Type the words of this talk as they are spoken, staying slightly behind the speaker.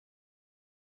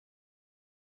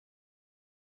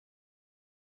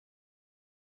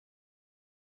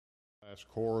Last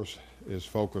course is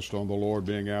focused on the Lord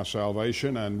being our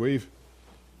salvation, and we've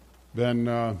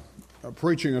been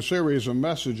preaching a series of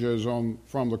messages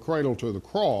from the cradle to the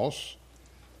cross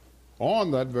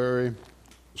on that very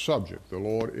subject. The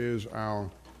Lord is our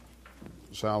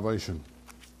salvation.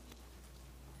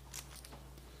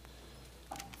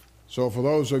 So for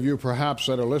those of you perhaps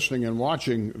that are listening and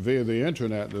watching via the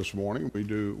internet this morning, we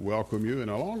do welcome you,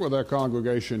 and along with our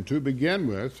congregation, to begin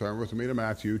with, turn with me to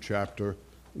Matthew chapter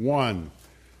 1.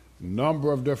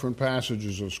 Number of different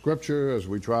passages of Scripture as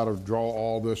we try to draw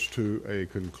all this to a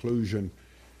conclusion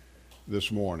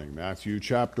this morning. Matthew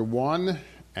chapter 1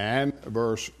 and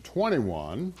verse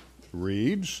 21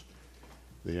 reads,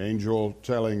 the angel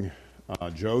telling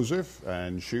Joseph,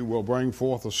 "And she will bring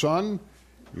forth a son.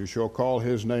 You shall call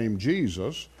his name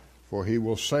Jesus, for he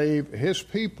will save his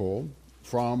people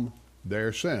from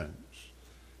their sins."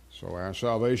 So our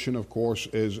salvation, of course,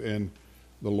 is in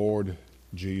the Lord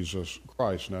Jesus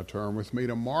Christ. Now turn with me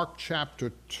to Mark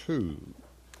chapter 2.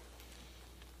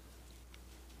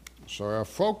 So our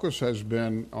focus has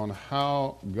been on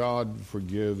how God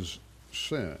forgives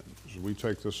sins. We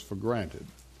take this for granted.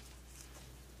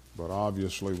 But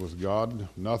obviously with God,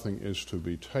 nothing is to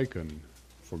be taken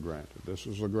for granted. This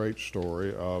is a great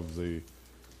story of the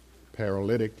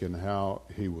paralytic and how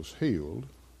he was healed.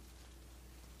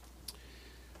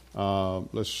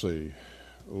 Let's see.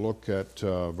 Look at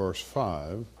verse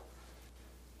 5.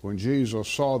 When Jesus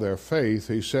saw their faith,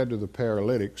 he said to the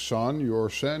paralytic, "Son, your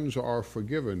sins are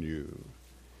forgiven you."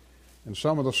 And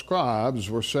some of the scribes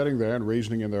were sitting there and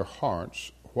reasoning in their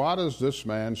hearts, "Why does this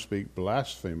man speak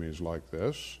blasphemies like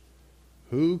this?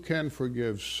 Who can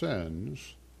forgive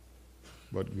sins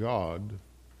but God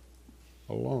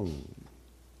alone?"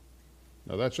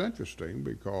 Now that's interesting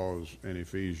because in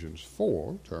Ephesians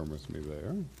 4, turn with me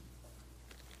there,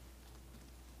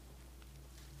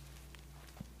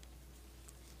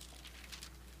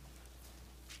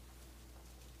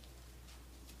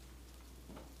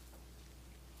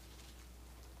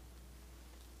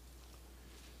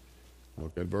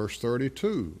 look at verse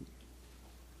 32.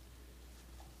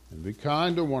 "And be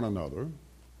kind to one another,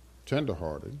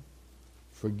 tenderhearted,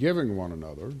 forgiving one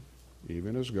another,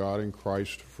 even as God in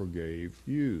Christ forgave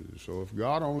you." So if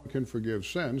God only can forgive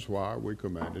sins, why are we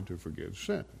commanded to forgive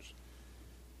sins?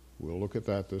 We'll look at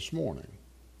that this morning.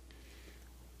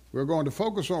 We're going to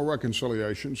focus on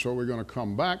reconciliation, so we're going to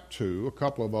come back to a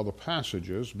couple of other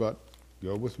passages, but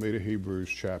go with me to Hebrews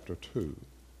chapter 2.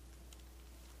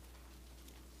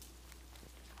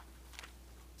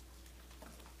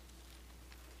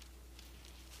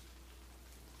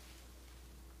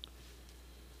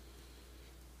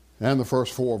 And the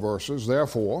first 4 verses,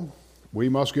 "Therefore, we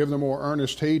must give the more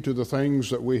earnest heed to the things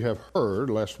that we have heard,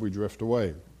 lest we drift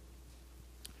away.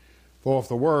 For if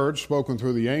the word spoken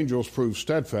through the angels proved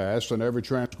steadfast, and every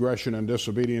transgression and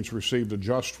disobedience received a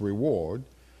just reward,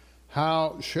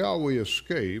 how shall we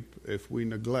escape if we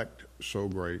neglect so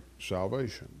great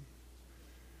salvation?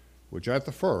 Which at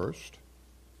the first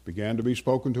began to be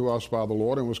spoken to us by the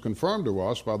Lord, and was confirmed to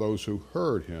us by those who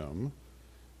heard him,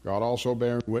 God also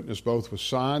bearing witness both with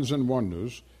signs and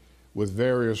wonders, with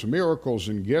various miracles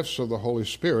and gifts of the Holy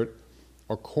Spirit,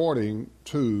 according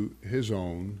to his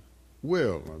own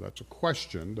will." Now that's a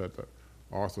question that the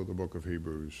author of the book of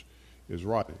Hebrews is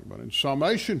writing. But in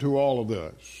summation to all of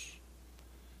this,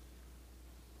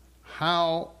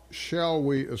 how shall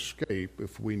we escape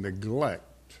if we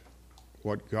neglect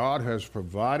what God has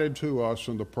provided to us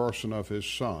in the person of his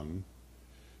Son,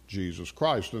 Jesus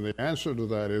Christ? And the answer to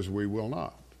that is we will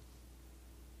not.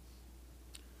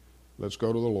 Let's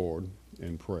go to the Lord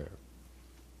in prayer.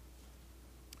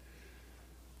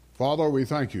 Father, we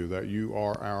thank you that you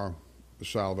are our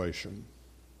salvation.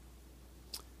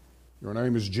 Your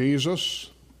name is Jesus,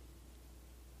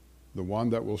 the one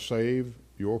that will save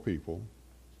your people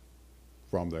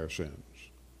from their sins.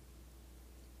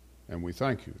 And we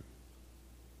thank you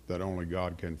that only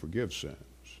God can forgive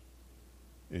sins.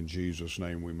 In Jesus'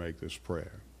 name we make this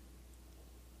prayer.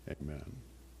 Amen.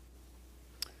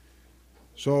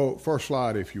 So, first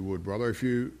slide, if you would, brother. If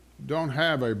you don't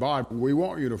have a Bible, we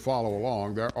want you to follow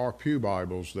along. There are pew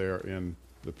Bibles there in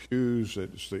the pews.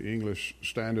 It's the English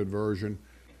Standard Version.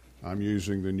 I'm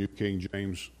using the New King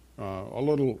James, a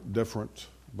little different,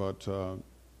 but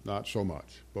not so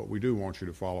much. But we do want you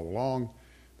to follow along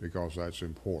because that's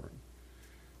important.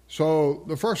 So,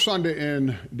 the first Sunday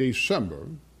in December,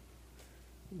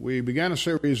 we began a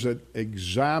series that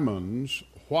examines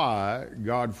why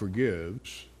God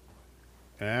forgives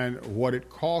and what it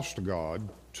cost God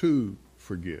to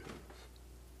forgive.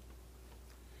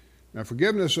 Now,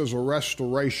 forgiveness is a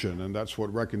restoration, and that's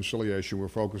what reconciliation, we're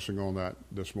focusing on that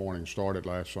this morning, started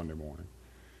last Sunday morning.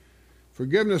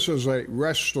 Forgiveness is a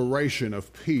restoration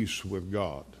of peace with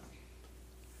God.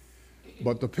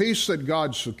 But the peace that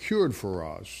God secured for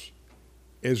us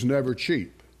is never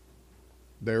cheap.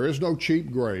 There is no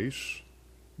cheap grace.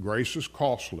 Grace is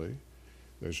costly.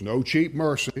 There's no cheap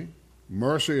mercy.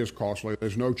 Mercy is costly.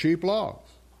 There's no cheap love.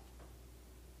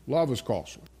 Love is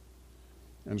costly.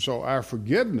 And so our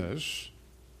forgiveness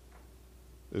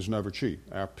is never cheap.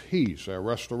 Our peace, our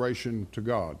restoration to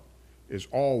God is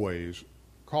always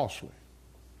costly.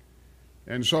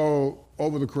 And so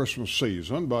over the Christmas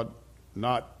season, but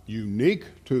not unique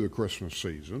to the Christmas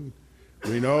season,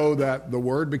 we know that the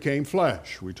Word became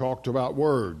flesh. We talked about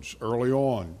words early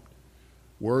on.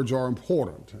 Words are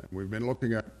important. And we've been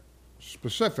looking at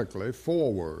specifically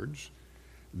 4 words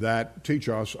that teach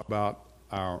us about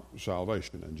our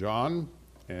salvation. And John,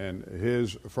 in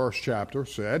his first chapter,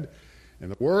 said,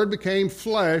 "And the Word became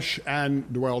flesh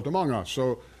and dwelt among us."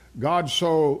 So God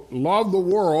so loved the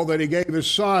world that he gave his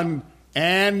Son,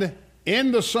 and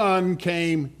in the Son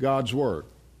came God's Word,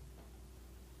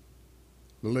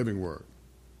 the living Word.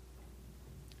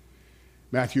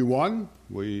 Matthew 1,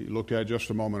 we looked at just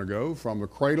a moment ago, from the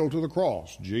cradle to the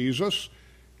cross. Jesus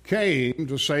came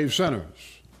to save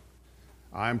sinners.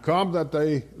 I am come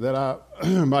that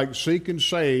I might seek and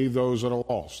save those that are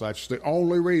lost. That's the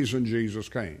only reason Jesus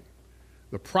came.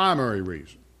 The primary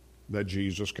reason that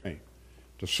Jesus came,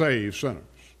 to save sinners.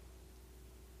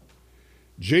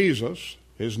 Jesus,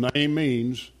 his name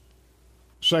means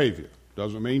Savior.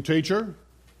 Doesn't mean teacher.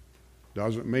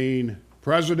 Doesn't mean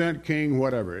president, king,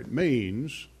 whatever. It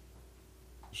means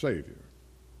Savior.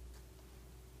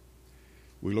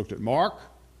 We looked at Mark.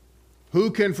 Who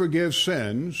can forgive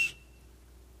sins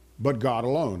but God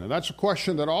alone? And that's a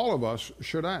question that all of us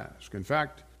should ask. In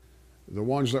fact, the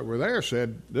ones that were there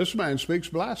said, this man speaks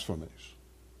blasphemies.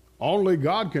 Only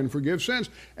God can forgive sins.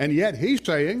 And yet he's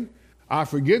saying, I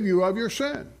forgive you of your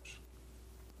sins.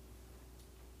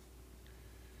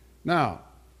 Now,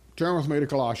 turn with me to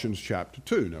Colossians chapter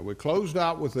 2. Now, we closed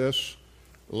out with this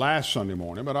last Sunday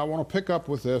morning, but I want to pick up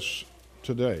with this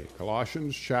today.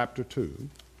 Colossians chapter 2.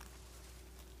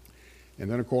 And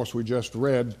then, of course, we just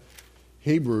read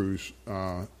Hebrews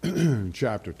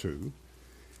chapter 2,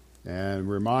 and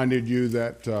reminded you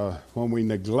that when we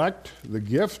neglect the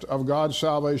gift of God's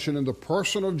salvation in the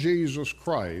person of Jesus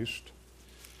Christ,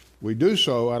 we do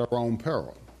so at our own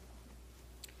peril.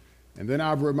 And then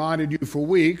I've reminded you for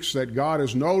weeks that God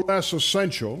is no less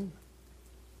essential,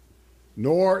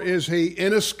 nor is he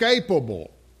inescapable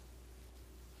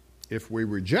if we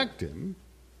reject him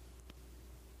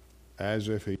as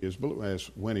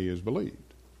when he is believed.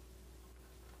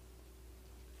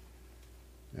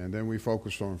 And then we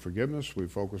focused on forgiveness, we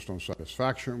focused on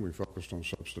satisfaction, we focused on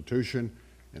substitution,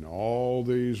 and all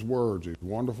these words, these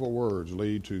wonderful words,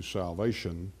 lead to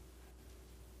salvation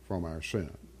from our sins.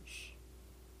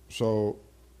 So,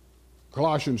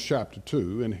 Colossians chapter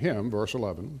 2, in him, verse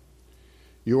 11,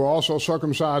 you are also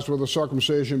circumcised with a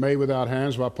circumcision made without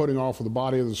hands by putting off the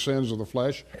body of the sins of the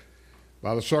flesh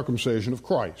by the circumcision of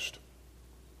Christ,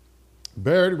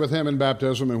 buried with him in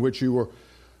baptism, in which you were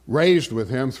raised with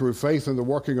him through faith in the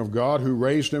working of God who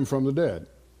raised him from the dead.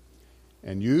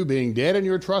 And you, being dead in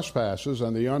your trespasses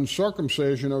and the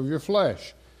uncircumcision of your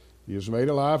flesh, he is made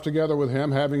alive together with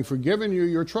him, having forgiven you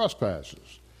your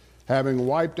trespasses, having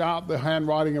wiped out the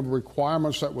handwriting of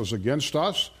requirements that was against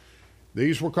us.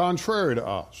 These were contrary to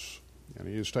us. And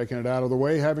he has taken it out of the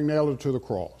way, having nailed it to the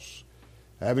cross.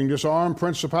 Having disarmed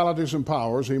principalities and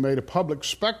powers, he made a public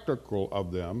spectacle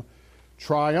of them,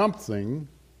 triumphing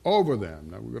over them.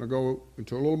 Now, we're going to go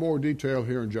into a little more detail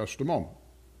here in just a moment.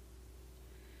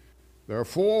 There are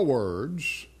 4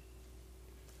 words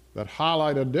that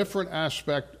highlight a different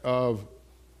aspect of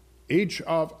each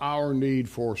of our need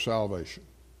for salvation.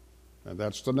 And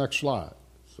that's the next slide.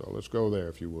 So let's go there,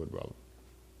 if you would, brother.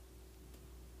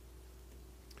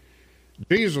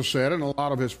 Jesus said in a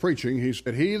lot of his preaching, he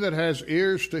said, he that has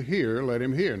ears to hear, let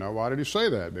him hear. Now, why did he say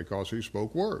that? Because he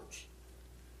spoke words.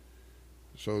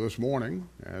 So this morning,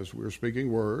 as we're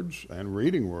speaking words and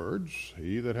reading words,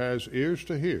 he that has ears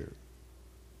to hear,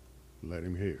 let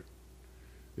him hear.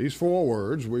 These 4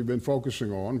 words we've been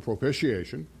focusing on: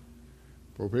 propitiation.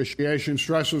 Propitiation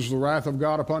stresses the wrath of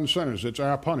God upon sinners. It's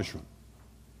our punishment,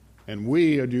 and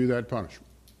we are due that punishment.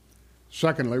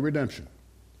 Secondly, redemption.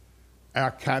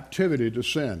 Our captivity to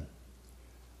sin.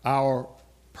 Our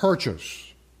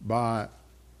purchase by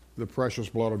the precious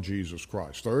blood of Jesus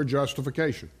Christ. Third,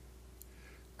 justification.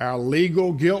 Our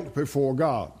legal guilt before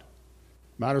God.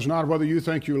 Matters not whether you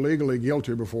think you're legally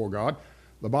guilty before God.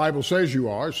 The Bible says you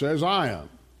are. It says I am.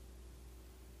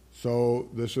 So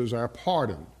this is our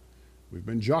pardon. We've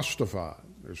been justified.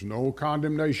 There's no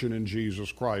condemnation in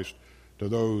Jesus Christ to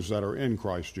those that are in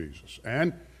Christ Jesus.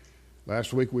 And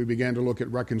last week we began to look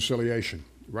at reconciliation.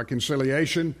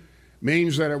 Reconciliation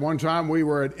means that at one time we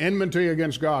were at enmity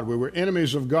against God. We were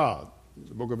enemies of God.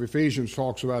 The book of Ephesians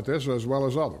talks about this as well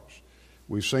as others.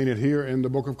 We've seen it here in the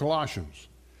book of Colossians.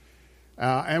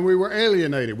 And we were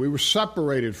alienated. We were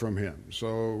separated from Him.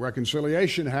 So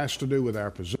reconciliation has to do with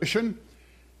our position,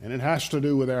 and it has to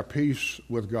do with our peace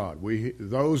with God.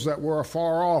 Those that were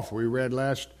afar off, we read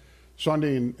last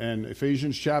Sunday in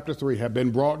Ephesians chapter 3, have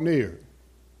been brought near.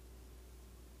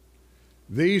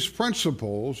 These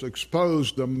principles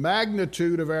expose the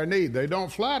magnitude of our need. They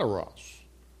don't flatter us.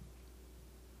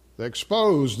 They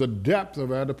expose the depth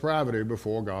of our depravity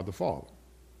before God the Father.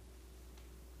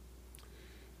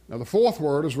 Now, the fourth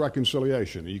word is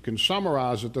reconciliation. You can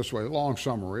summarize it this way, a long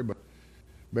summary, but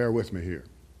bear with me here.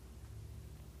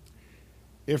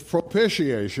 If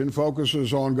propitiation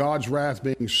focuses on God's wrath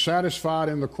being satisfied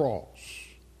in the cross,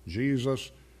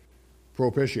 Jesus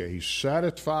propitiated. He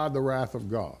satisfied the wrath of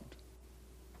God.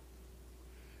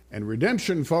 And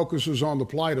redemption focuses on the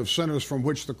plight of sinners from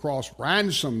which the cross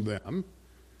ransomed them.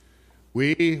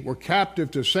 We were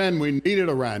captive to sin. We needed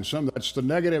a ransom. That's the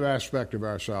negative aspect of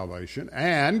our salvation.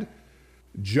 And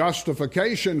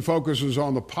justification focuses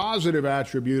on the positive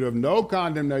attribute of no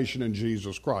condemnation in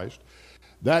Jesus Christ.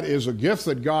 That is a gift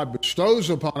that God bestows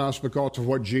upon us because of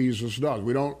what Jesus does.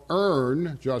 We don't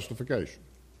earn justification.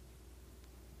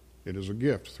 It is a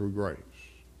gift through grace.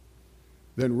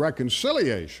 Then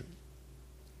reconciliation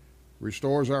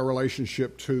restores our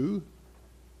relationship to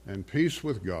and peace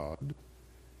with God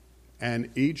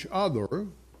and each other,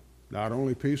 not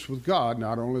only peace with God,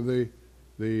 not only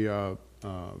the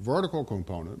vertical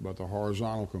component, but the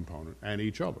horizontal component, and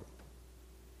each other,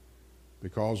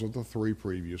 because of the three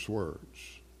previous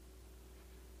words.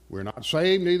 We're not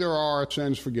saved, neither are our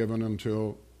sins forgiven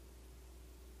until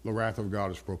the wrath of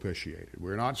God is propitiated.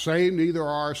 We're not saved, neither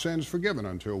are our sins forgiven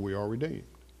until we are redeemed.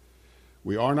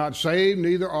 We are not saved,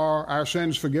 neither are our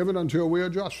sins forgiven until we are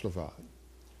justified.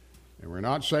 And we're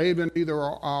not saved, and neither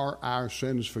are our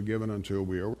sins forgiven until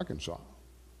we are reconciled.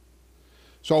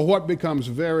 So what becomes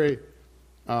very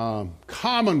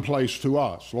commonplace to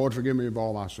us, Lord, forgive me of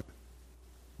all my sins,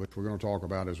 which we're going to talk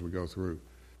about as we go through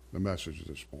the message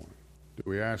this morning. Do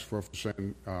we ask for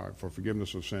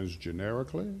forgiveness of sins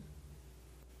generically?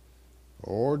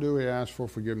 Or do we ask for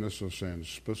forgiveness of sins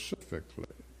specifically?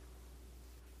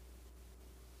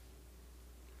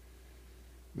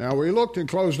 Now, we looked and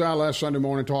closed out last Sunday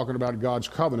morning talking about God's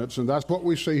covenants, and that's what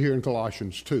we see here in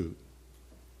Colossians 2.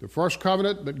 The first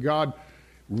covenant that God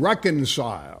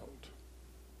reconciled.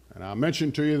 And I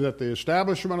mentioned to you that the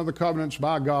establishment of the covenants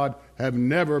by God have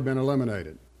never been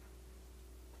eliminated.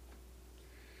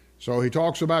 So he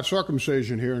talks about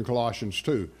circumcision here in Colossians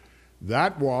 2.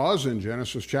 That was, in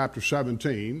Genesis chapter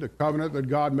 17, the covenant that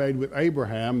God made with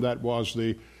Abraham that was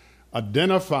the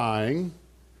identifying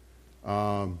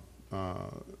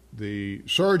the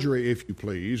surgery, if you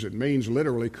please. It means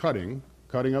literally cutting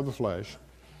of the flesh.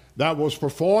 That was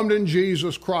performed in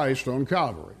Jesus Christ on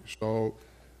Calvary. So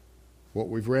what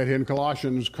we've read here in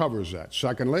Colossians covers that.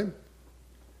 Secondly,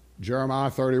 Jeremiah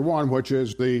 31, which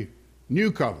is the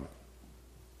new covenant.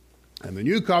 And the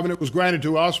new covenant was granted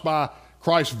to us by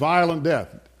Christ's violent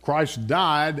death. Christ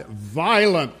died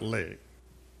violently.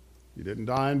 He didn't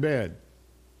die in bed.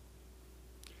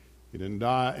 He didn't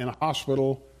die in a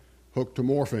hospital hooked to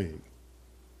morphine.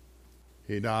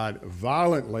 He died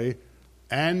violently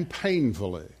and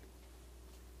painfully,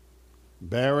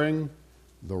 bearing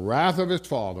the wrath of his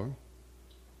Father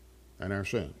and our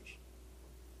sins.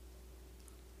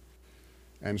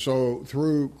 And so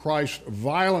through Christ's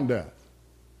violent death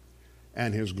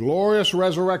and his glorious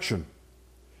resurrection,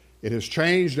 it has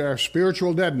changed our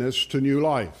spiritual deadness to new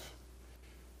life.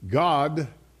 God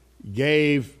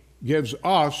gives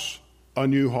us a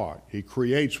new heart. He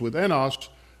creates within us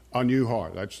a new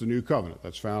heart. That's the new covenant.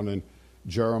 That's found in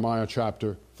Jeremiah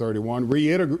chapter 31,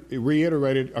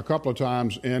 reiterated a couple of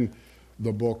times in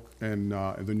the book, in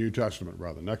the New Testament,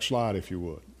 rather. Next slide, if you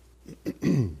would.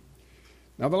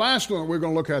 Now, the last one we're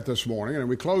going to look at this morning, and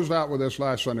we closed out with this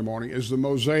last Sunday morning, is the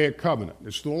Mosaic covenant.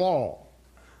 It's the law.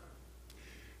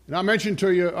 And I mentioned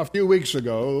to you a few weeks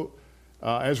ago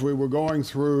as we were going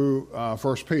through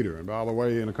 1 Peter. And by the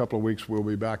way, in a couple of weeks, we'll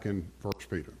be back in 1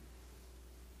 Peter.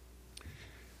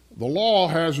 The law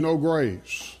has no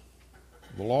grace.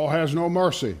 The law has no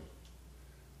mercy.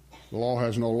 The law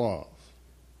has no love.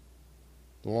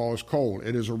 The law is cold.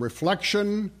 It is a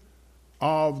reflection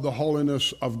of the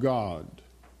holiness of God.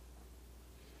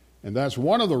 And that's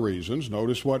one of the reasons.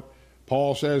 Notice what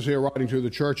Paul says here, writing to the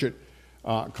church at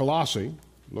Colossae.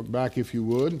 Look back, if you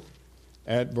would,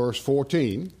 at verse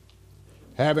 14.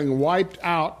 Having wiped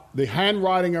out the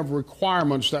handwriting of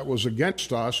requirements that was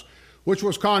against us, which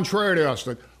was contrary to us.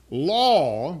 The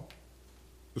law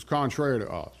was contrary to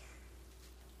us.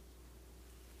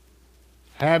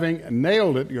 Having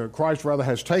nailed it, Christ rather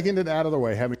has taken it out of the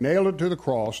way, having nailed it to the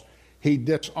cross, he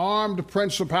disarmed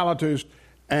principalities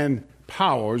and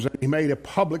powers, and he made a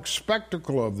public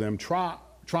spectacle of them,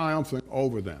 triumphing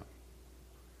over them.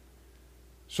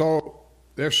 So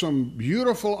there's some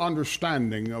beautiful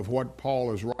understanding of what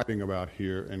Paul is writing about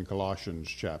here in Colossians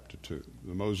chapter 2,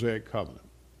 the Mosaic covenant.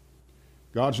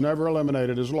 God's never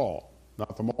eliminated his law,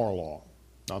 not the moral law,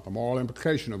 not the moral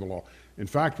implication of the law. In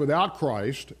fact, without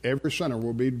Christ, every sinner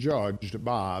will be judged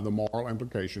by the moral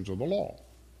implications of the law.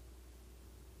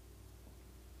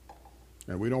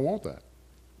 And we don't want that.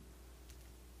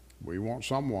 We want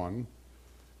someone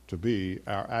to be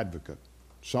our advocate,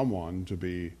 someone to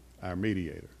be our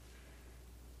mediator.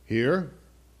 Here,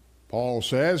 Paul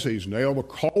says he's nailed the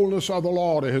coldness of the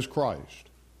law to his Christ.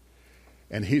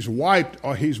 And he's wiped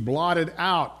or he's blotted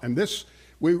out. And this,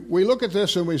 we look at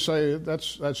this and we say,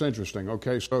 that's interesting.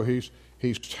 Okay, so he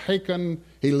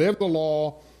lived the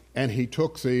law and he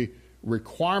took the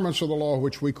requirements of the law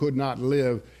which we could not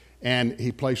live and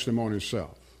he placed them on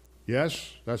himself.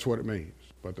 Yes, that's what it means.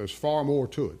 But there's far more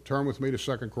to it. Turn with me to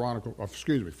 1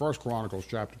 Chronicles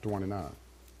chapter 29.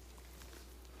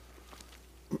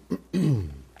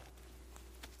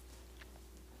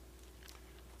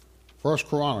 1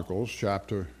 Chronicles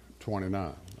chapter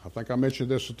 29. I think I mentioned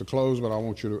this at the close, but I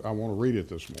want to read it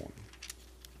this morning.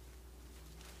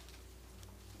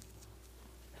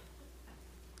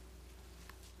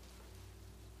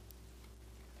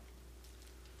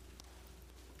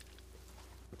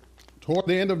 Toward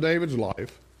the end of David's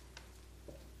life,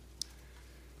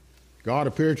 God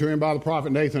appeared to him by the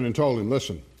prophet Nathan and told him,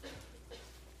 listen,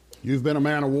 you've been a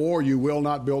man of war, you will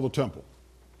not build a temple.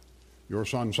 Your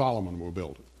son Solomon will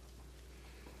build it.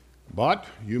 But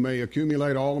you may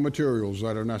accumulate all the materials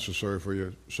that are necessary for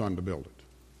your son to build it.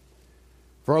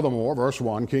 Furthermore, verse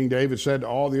 1, King David said to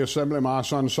all the assembly, my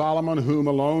son Solomon, whom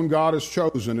alone God has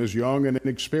chosen, is young and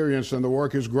inexperienced, and the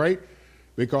work is great,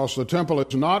 because the temple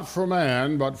is not for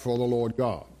man, but for the Lord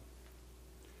God.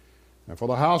 And for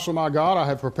the house of my God I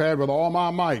have prepared with all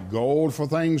my might gold for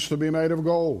things to be made of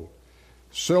gold,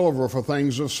 silver for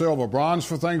things of silver, bronze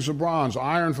for things of bronze,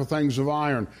 iron for things of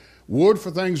iron, wood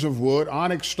for things of wood,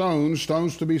 onyx stones,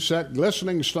 stones to be set,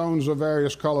 glistening stones of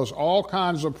various colors, all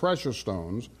kinds of precious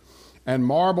stones, and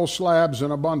marble slabs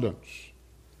in abundance.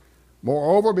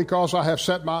 Moreover, because I have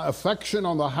set my affection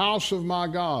on the house of my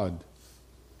God,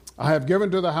 I have given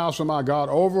to the house of my God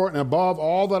over and above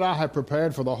all that I have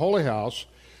prepared for the holy house,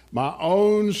 my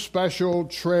own special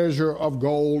treasure of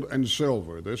gold and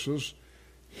silver. This is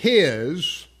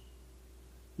his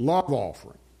love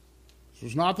offering.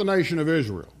 This is not the nation of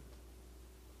Israel.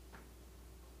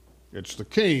 It's the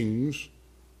king's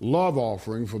love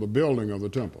offering for the building of the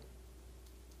temple.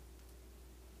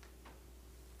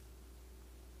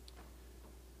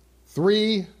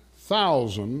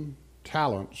 $3,000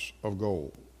 talents of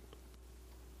gold.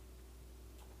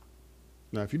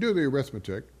 Now, if you do the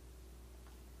arithmetic,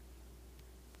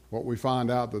 what we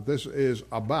find out that this is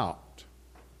about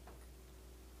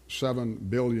 $7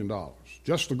 billion,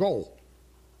 just the gold.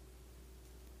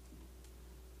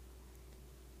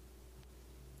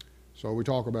 So we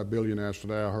talk about billionaires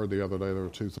today. I heard the other day there were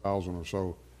 2,000 or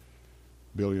so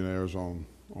billionaires on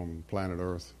planet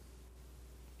Earth.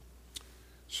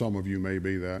 Some of you may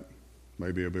be that,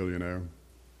 may be a billionaire.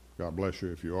 God bless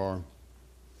you if you are.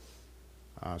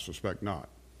 I suspect not.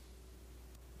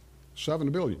 7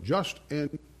 billion, just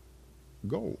in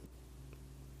gold.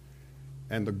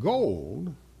 And the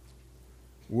gold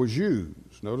was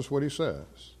used. Notice what he says.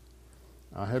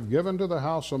 I have given to the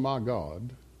house of my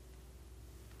God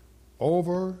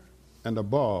over and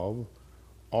above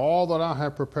all that I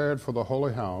have prepared for the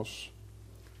holy house,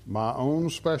 my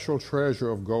own special treasure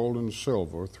of gold and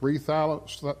silver,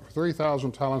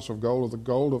 3,000 talents of gold of the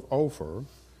gold of Ophir,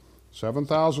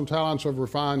 7,000 talents of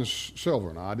refined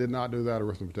silver. Now, I did not do that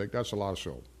arithmetic. That's a lot of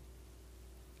silver.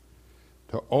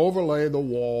 To overlay the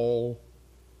wall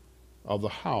of the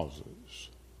houses,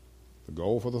 the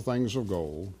gold for the things of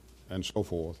gold, and so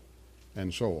forth,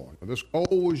 and so on. Now, this gold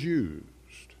was used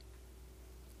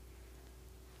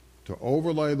to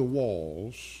overlay the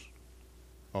walls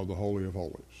of the Holy of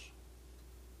Holies.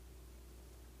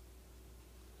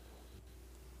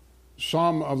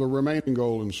 Some of the remaining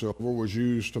gold and silver was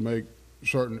used to make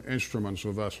certain instruments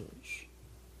or vessels.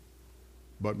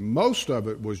 but most of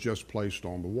it was just placed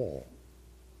on the wall.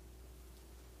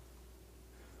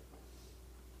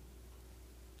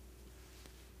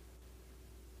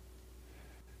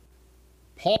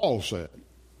 Paul said,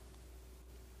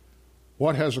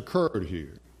 what has occurred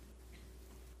here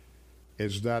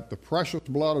is that the precious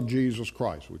blood of Jesus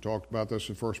Christ, we talked about this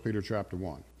in 1 Peter chapter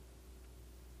 1,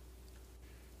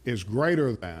 is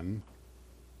greater than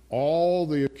all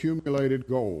the accumulated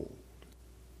gold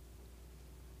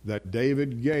that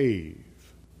David gave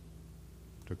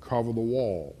to cover the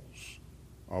walls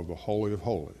of the Holy of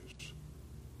Holies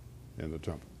in the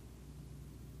temple.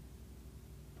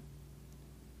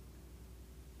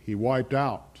 He wiped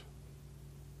out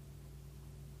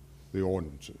the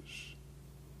ordinances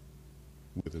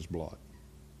with his blood.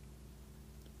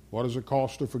 What does it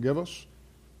cost to forgive us?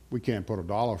 We can't put a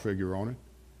dollar figure on it,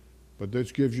 but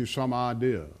this gives you some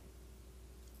idea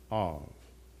of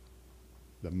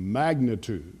the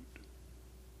magnitude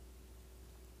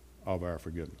of our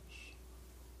forgiveness.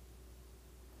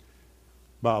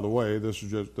 By the way, that's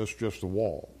just the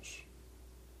walls.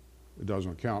 It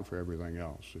doesn't account for everything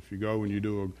else. If you go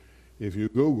and if you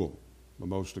Google the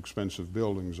most expensive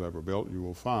buildings ever built, you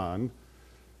will find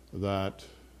that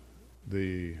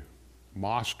the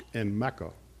mosque in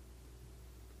Mecca,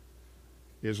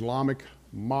 Islamic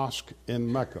mosque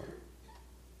in Mecca,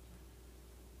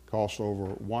 cost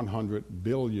over $100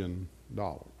 billion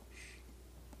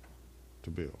to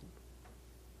build.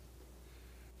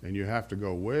 And you have to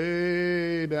go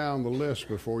way down the list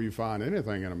before you find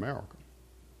anything in America.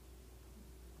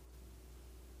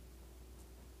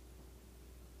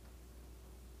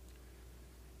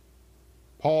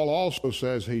 Paul also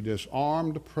says he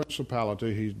disarmed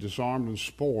principality, he disarmed and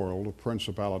spoiled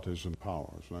principalities and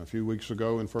powers. Now, a few weeks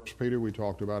ago in 1 Peter, we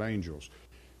talked about angels.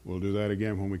 We'll do that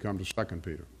again when we come to 2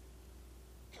 Peter.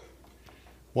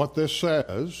 What this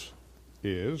says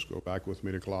is, go back with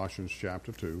me to Colossians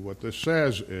chapter 2, what this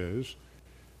says is,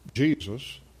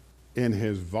 Jesus, in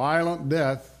his violent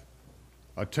death,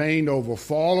 attained over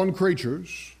fallen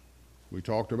creatures. We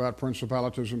talked about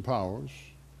principalities and powers,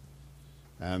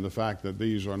 and the fact that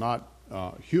these are not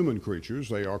human creatures,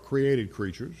 they are created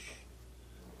creatures,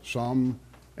 some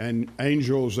and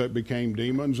angels that became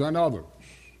demons and others.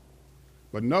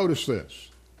 But notice this.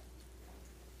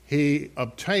 He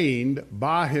obtained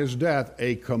by his death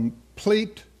a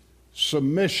complete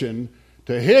submission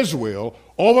to his will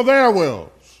over their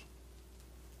wills.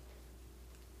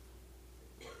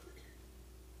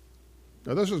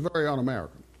 Now, this is very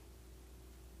un-American.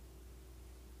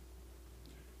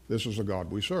 This is the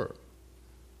God we serve.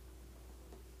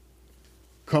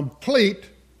 Complete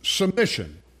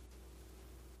submission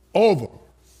over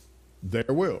their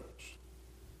wills.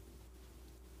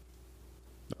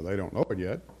 Now, they don't know it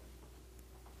yet,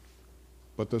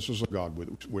 but this is a God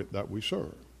that we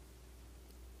serve.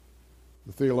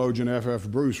 The theologian F.F.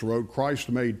 Bruce wrote, Christ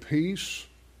made peace,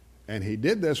 and he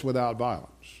did this without violence.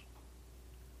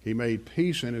 He made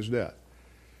peace in his death.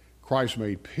 Christ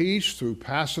made peace through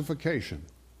pacification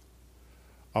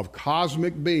of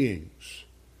cosmic beings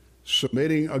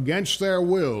submitting against their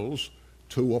wills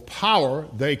to a power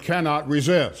they cannot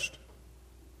resist.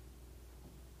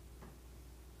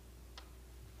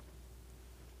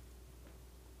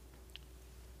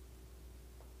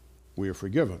 We are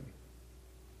forgiven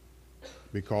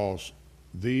because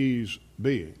these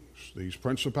beings, these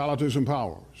principalities and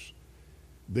powers,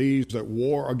 these that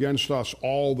war against us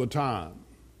all the time,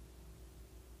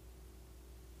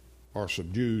 are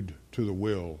subdued to the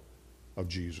will of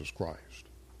Jesus Christ.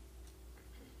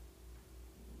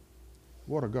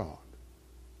 What a God.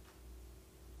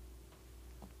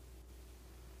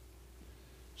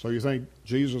 So you think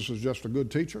Jesus is just a good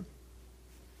teacher?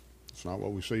 That's not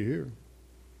what we see here.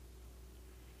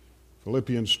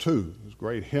 Philippians 2, this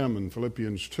great hymn in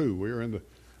Philippians 2. We are in the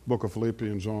book of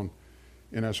Philippians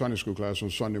in our Sunday school class on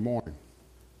Sunday morning.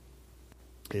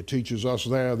 It teaches us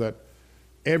there that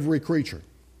every creature,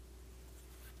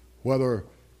 whether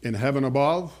in heaven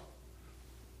above,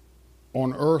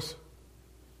 on earth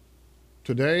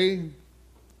today,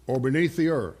 or beneath the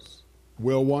earth,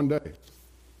 will one day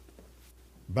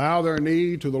bow their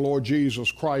knee to the Lord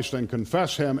Jesus Christ and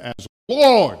confess him as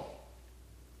Lord,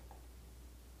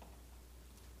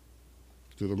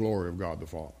 to the glory of God the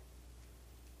Father.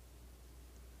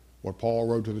 What Paul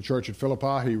wrote to the church at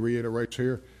Philippi, he reiterates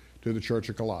here to the church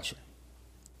at Colossae.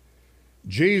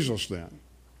 Jesus then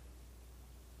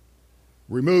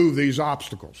removed these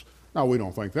obstacles. Now, we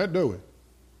don't think that, do we?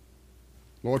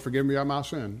 Lord, forgive me of my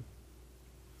sin.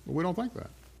 But we don't think that.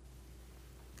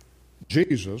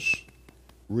 Jesus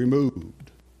removed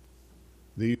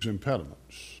these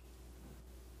impediments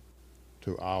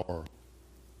to our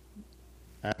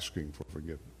asking for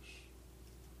forgiveness.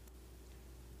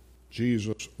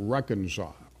 Jesus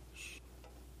reconciles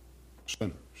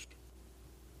sinners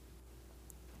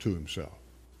to himself.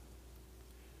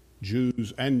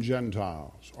 Jews and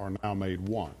Gentiles are now made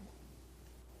one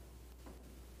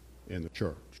in the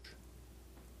church.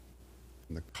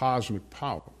 And the cosmic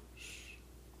powers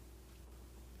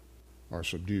are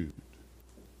subdued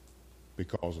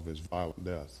because of his violent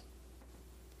death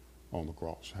on the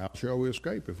cross. How shall we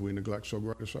escape if we neglect so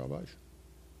great a salvation?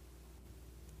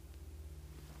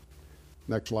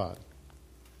 Next slide.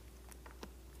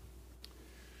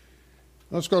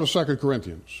 Let's go to 2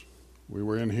 Corinthians. We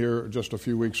were in here just a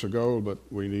few weeks ago, but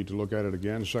we need to look at it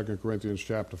again. 2 Corinthians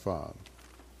chapter 5.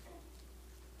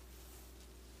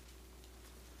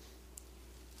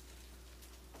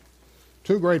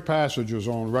 Two great passages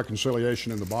on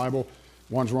reconciliation in the Bible.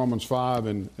 One's Romans 5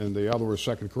 and the other is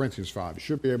 2 Corinthians 5. You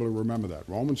should be able to remember that.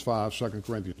 Romans 5, 2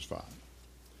 Corinthians 5.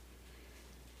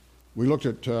 We looked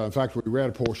at, in fact, we read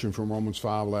a portion from Romans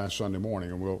 5 last Sunday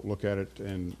morning, and we'll look at it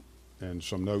in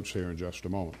some notes here in just a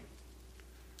moment.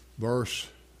 Verse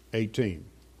 18.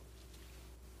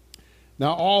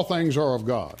 Now all things are of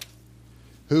God,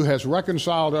 who has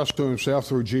reconciled us to himself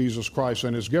through Jesus Christ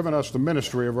and has given us the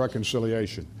ministry of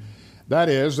reconciliation. That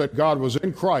is, that God was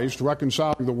in Christ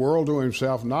reconciling the world to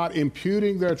himself, not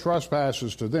imputing their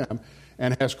trespasses to them,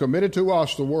 and has committed to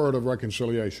us the word of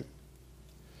reconciliation.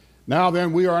 Now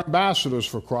then, we are ambassadors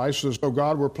for Christ, as though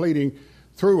God were pleading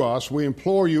through us. We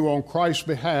implore you on Christ's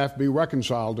behalf, be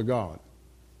reconciled to God.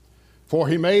 For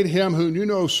he made him who knew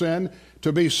no sin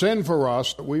to be sin for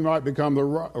us, that we might become the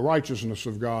righteousness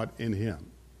of God in him.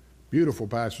 Beautiful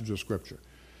passage of Scripture.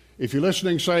 If you're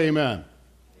listening, say amen.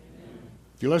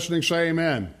 If you're listening, say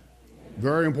amen.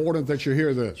 Very important that you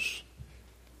hear this.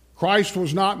 Christ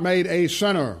was not made a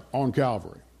sinner on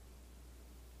Calvary.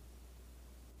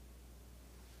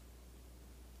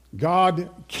 God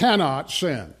cannot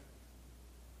sin.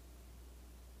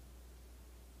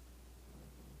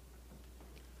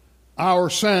 Our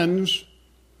sins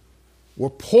were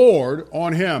poured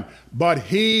on him, but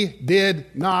he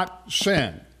did not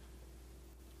sin.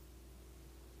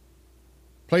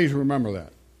 Please remember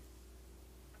that.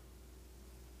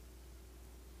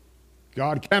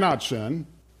 God cannot sin.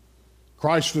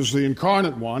 Christ is the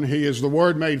incarnate one. He is the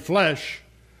Word made flesh.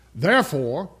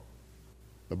 Therefore,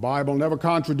 the Bible never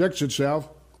contradicts itself.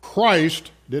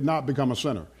 Christ did not become a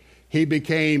sinner. He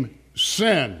became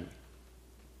sin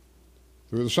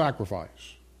through the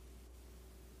sacrifice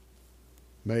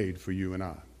made for you and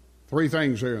I. Three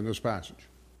things here in this passage.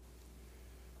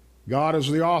 God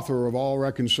is the author of all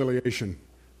reconciliation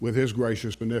with his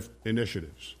gracious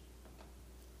initiatives.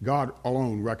 God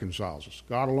alone reconciles us.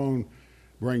 God alone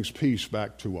brings peace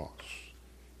back to us.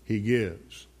 He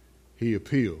gives, he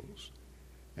appeals,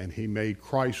 and he made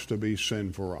Christ to be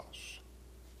sin for us.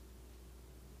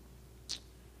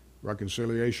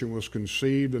 Reconciliation was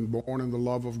conceived and born in the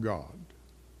love of God.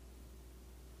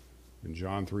 And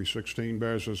John 3:16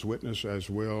 bears us witness, as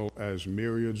well as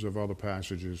myriads of other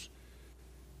passages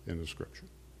in the Scripture.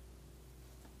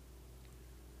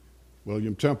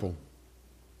 William Temple,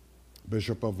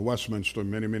 Bishop of Westminster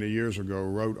many, many years ago,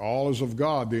 wrote, "All is of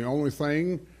God. The only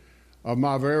thing of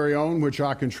my very own which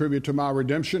I contribute to my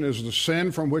redemption is the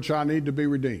sin from which I need to be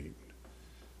redeemed."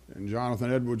 And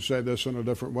Jonathan Edwards said this in a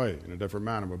different way, in a different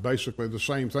manner. But basically the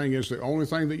same thing is the only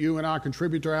thing that you and I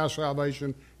contribute to our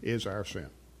salvation is our sin.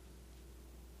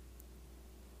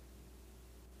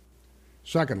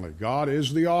 Secondly, God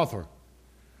is the author,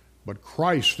 but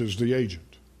Christ is the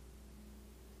agent.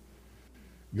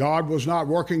 God was not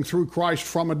working through Christ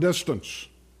from a distance.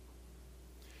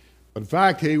 In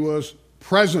fact, he was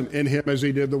present in him as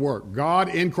he did the work. God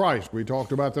in Christ. We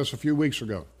talked about this a few weeks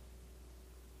ago.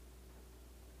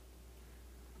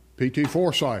 P.T.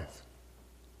 Forsyth,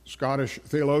 Scottish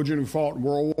theologian who fought in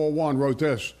World War I, wrote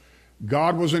this: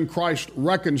 God was in Christ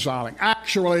reconciling,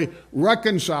 actually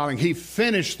reconciling. He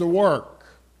finished the work.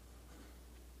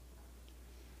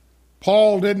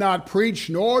 Paul did not preach,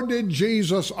 nor did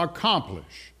Jesus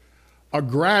accomplish a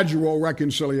gradual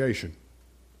reconciliation.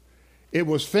 It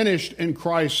was finished in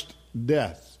Christ's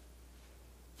death.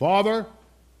 Father,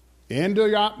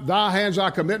 into thy hands I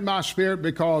commit my spirit,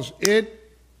 because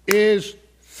it is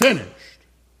finished.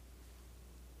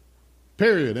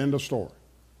 Period. End of story.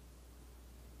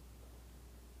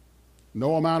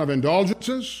 No amount of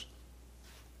indulgences,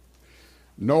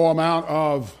 no amount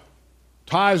of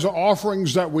tithes or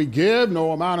offerings that we give,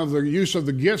 no amount of the use of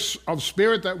the gifts of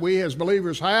spirit that we as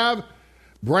believers have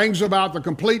brings about the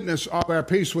completeness of our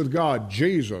peace with God.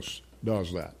 Jesus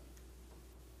does that.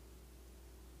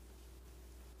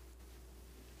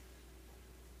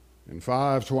 In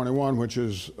 5:21, which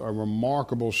is a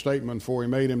remarkable statement, for he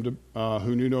made him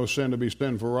who knew no sin to be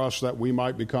sin for us, that we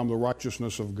might become the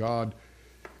righteousness of God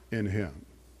in him.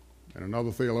 And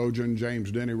another theologian, James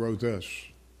Denny, wrote this: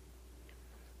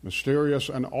 mysterious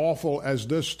and awful as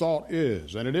this thought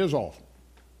is, and it is awful,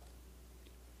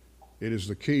 it is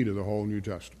the key to the whole New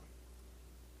Testament.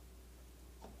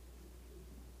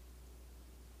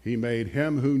 He made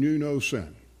him who knew no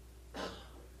sin.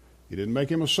 He didn't make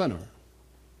him a sinner.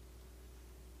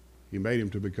 He made him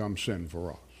to become sin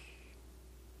for us.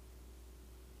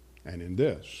 And in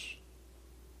this,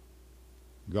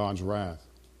 God's wrath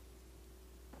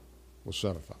was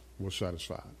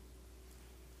satisfied.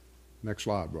 Next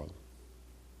slide, brother.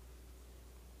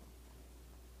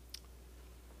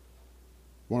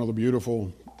 One of the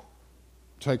beautiful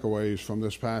takeaways from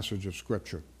this passage of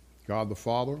Scripture: God the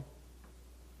Father,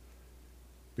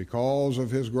 because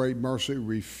of his great mercy,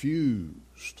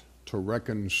 refused to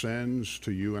reckon sins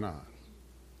to you and I.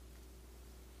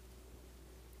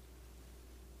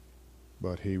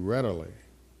 But he readily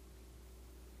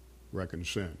reckoned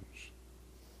sins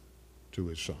to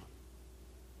his Son.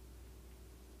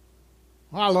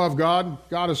 I love God.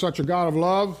 God is such a God of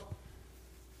love.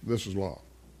 This is love.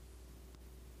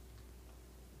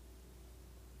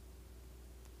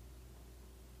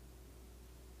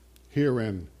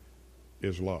 Herein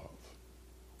is love,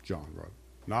 John wrote.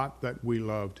 Not that we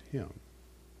loved him,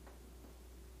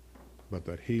 but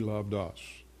that he loved us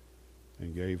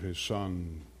and gave his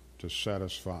Son to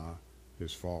satisfy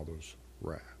his Father's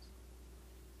wrath.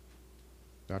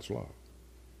 That's love.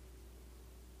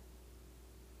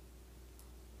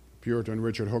 Puritan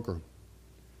Richard Hooker: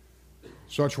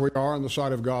 such we are in the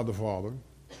sight of God the Father,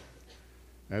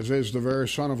 as is the very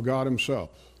Son of God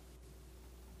himself.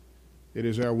 It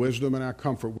is our wisdom and our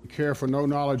comfort. We care for no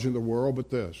knowledge in the world but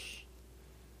this,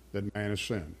 that man has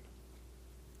sinned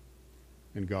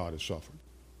and God has suffered.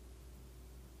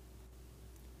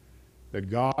 That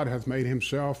God hath made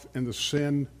himself in the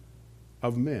sin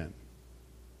of men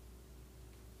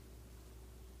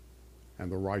and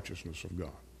the righteousness of God.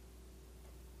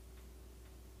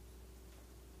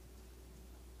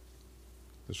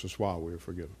 This is why we are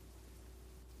forgiven.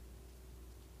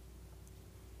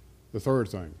 The third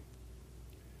thing: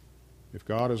 if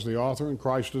God is the author and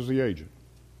Christ is the agent,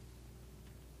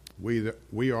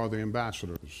 we are the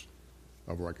ambassadors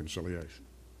of reconciliation.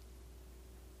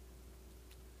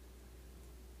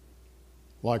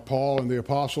 Like Paul and the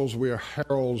apostles, we are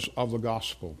heralds of the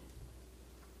gospel.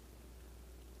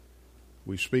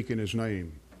 We speak in his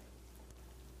name,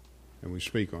 and we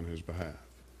speak on his behalf.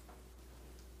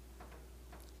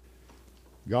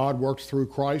 God works through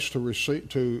Christ to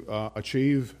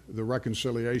achieve the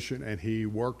reconciliation, and he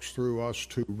works through us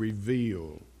to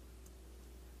reveal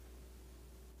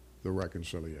the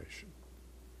reconciliation.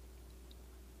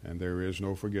 And there is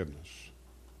no forgiveness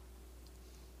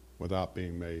without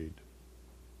being made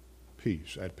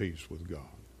at peace with God.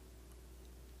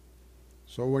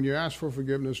 So when you ask for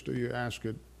forgiveness, do you ask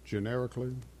it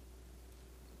generically,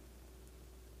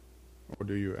 or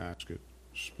do you ask it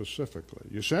specifically?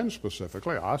 You sin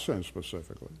specifically. I sin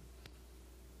specifically.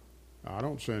 I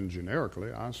don't sin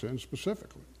generically. I sin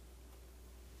specifically.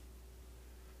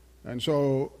 And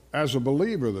so, as a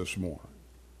believer this morning,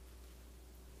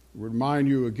 remind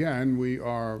you again, we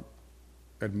are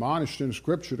admonished in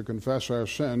Scripture to confess our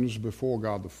sins before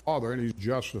God the Father, and he's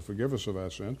just to forgive us of our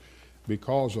sins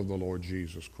because of the Lord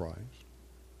Jesus Christ.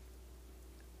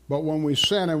 But when we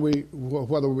sin,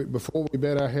 and before we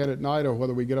bed our head at night, or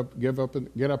whether we get up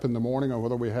in the morning, or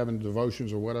whether we're having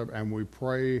devotions or whatever, and we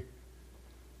pray,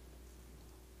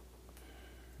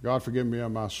 God forgive me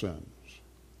of my sins.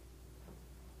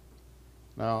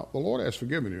 Now, the Lord has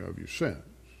forgiven you of your sins,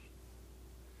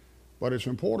 but it's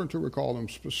important to recall them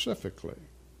specifically.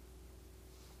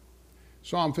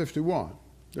 Psalm 51,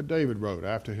 that David wrote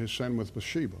after his sin with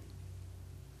Bathsheba,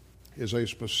 is a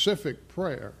specific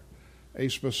prayer, a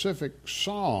specific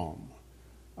psalm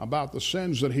about the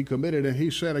sins that he committed, and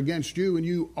he said, against you and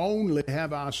you only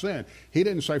have I sinned. He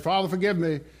didn't say, Father, forgive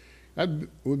me. That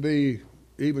would be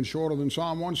even shorter than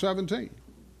Psalm 117.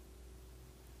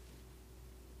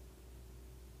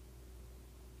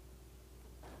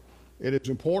 It is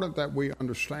important that we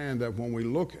understand that when we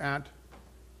look at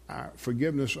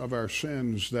forgiveness of our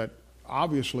sins, that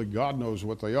obviously God knows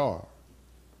what they are.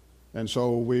 And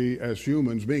so we, as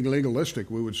humans, being legalistic,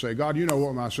 we would say, God, you know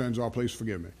what my sins are, please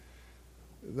forgive me.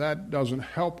 That doesn't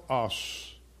help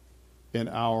us in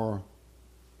our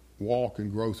walk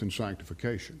and growth in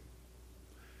sanctification.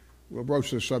 We'll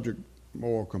broach this subject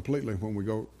more completely when we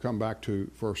come back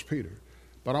to 1 Peter.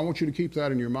 But I want you to keep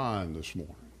that in your mind this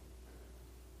morning.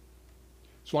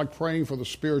 It's like praying for the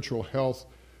spiritual health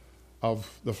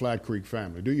of the Flat Creek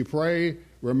family. Do you pray?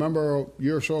 Remember a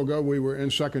year or so ago we were in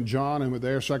 2 John, and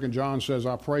there 2 John says,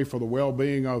 I pray for the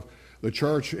well-being of the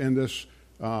church in this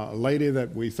lady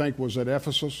that we think was at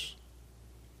Ephesus.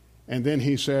 And then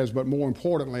he says, but more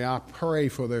importantly, I pray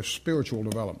for their spiritual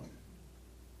development.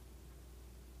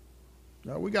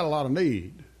 Now, we got a lot of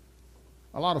need,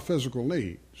 a lot of physical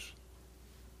needs.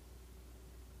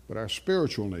 But our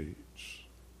spiritual needs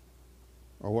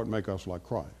are what make us like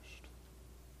Christ.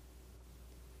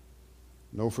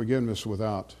 No forgiveness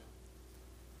without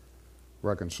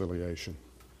reconciliation.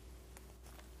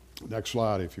 Next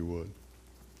slide, if you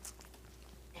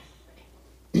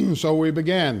would. So we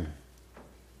began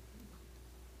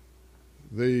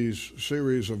these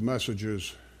series of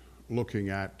messages looking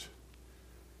at,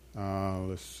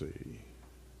 let's see.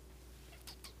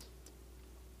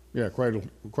 Yeah, cradle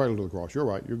to the cross. You're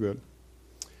right, you're good.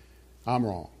 I'm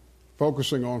wrong.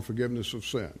 Focusing on forgiveness of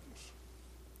sins.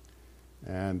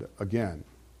 And again,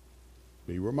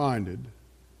 be reminded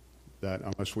that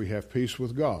unless we have peace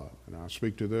with God, and I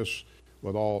speak to this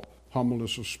with all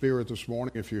humbleness of spirit this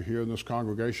morning, if you're here in this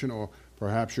congregation, or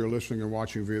perhaps you're listening and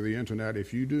watching via the internet,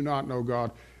 if you do not know God,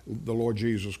 the Lord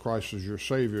Jesus Christ as your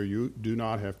Savior, you do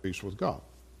not have peace with God.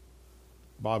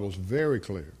 The Bible's very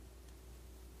clear.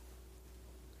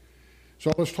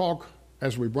 So let's talk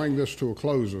as we bring this to a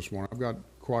close this morning. I've got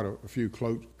quite a few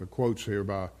quotes here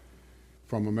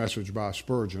from a message by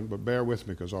Spurgeon, but bear with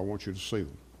me because I want you to see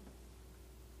them.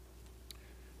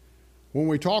 When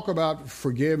we talk about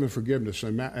forgive and forgiveness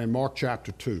in Mark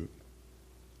chapter 2,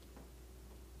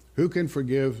 who can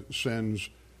forgive sins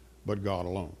but God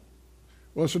alone?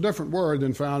 Well, it's a different word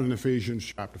than found in Ephesians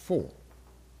chapter 4.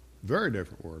 Very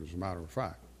different word, as a matter of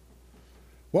fact.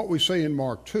 What we see in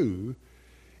Mark 2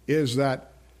 is that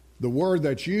the word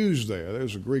that's used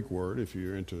there's a Greek word if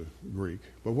you're into Greek,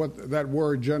 but what that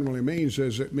word generally means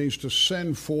is it means to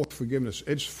send forth forgiveness.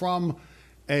 It's from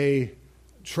a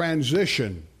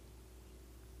transition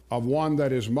of one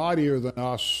that is mightier than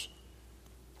us,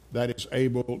 that is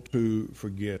able to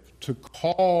forgive, to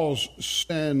cause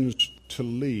sins to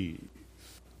leave,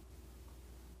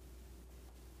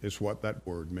 is what that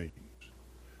word means.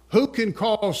 Who can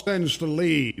cause sins to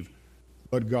leave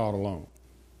but God alone?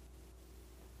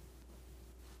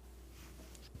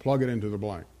 Plug it into the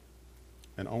blank.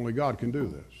 And only God can do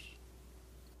this.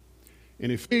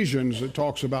 In Ephesians, it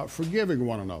talks about forgiving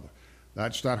one another.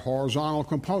 That's that horizontal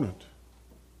component.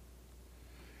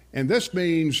 And this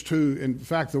means in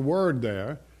fact, the word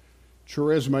there,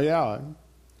 charismaia,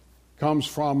 comes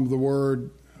from the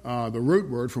root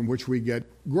word from which we get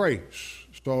grace.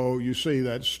 So you see,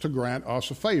 that's to grant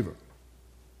us a favor.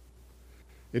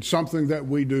 It's something that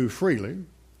we do freely.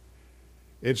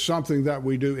 It's something that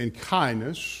we do in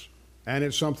kindness, and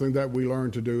it's something that we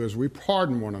learn to do as we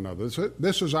pardon one another.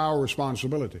 This is our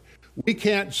responsibility. We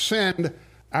can't send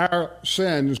our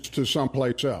sins to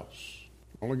someplace else.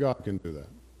 Only God can do that.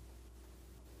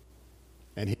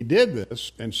 And he did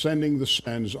this in sending the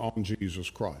sins on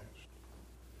Jesus Christ.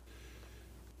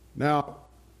 Now,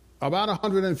 about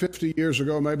 150 years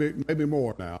ago, maybe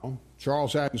more now,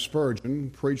 Charles Haddon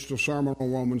Spurgeon preached a sermon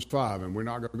on Romans 5, and we're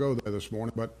not going to go there this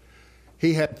morning, but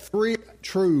he had 3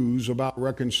 truths about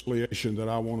reconciliation that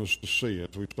I want us to see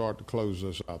as we start to close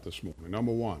this out this morning.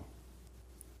 Number 1,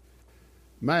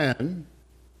 man,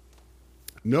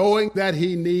 knowing that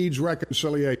he needs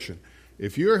reconciliation.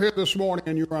 If you're here this morning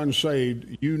and you're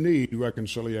unsaved, you need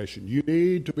reconciliation. You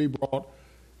need to be brought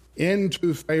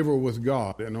into favor with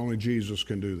God, and only Jesus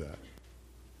can do that.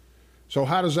 So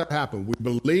how does that happen? We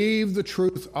believe the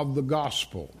truth of the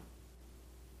gospel,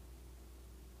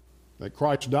 that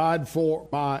Christ died for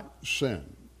my sins,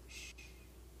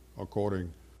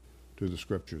 according to the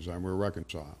Scriptures, and we're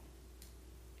reconciled.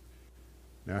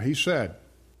 Now, he said,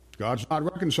 God's not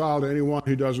reconciled to anyone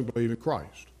who doesn't believe in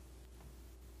Christ.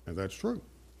 And that's true.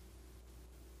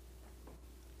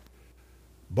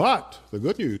 But the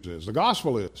good news is, the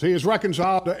gospel is, he is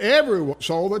reconciled to every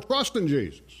soul that trusts in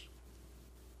Jesus.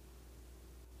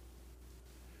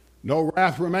 No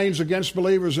wrath remains against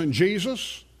believers in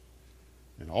Jesus.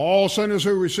 And all sinners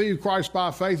who receive Christ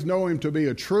by faith know him to be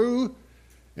a true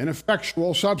and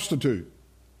effectual substitute.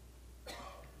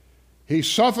 He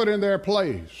suffered in their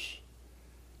place,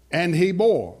 and he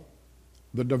bore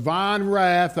the divine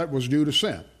wrath that was due to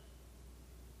sin.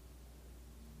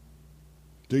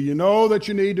 Do you know that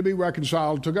you need to be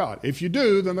reconciled to God? If you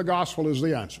do, then the gospel is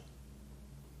the answer.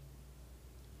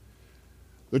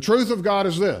 The truth of God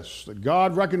is this, that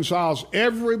God reconciles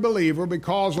every believer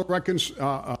because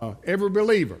of every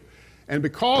believer. And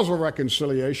because of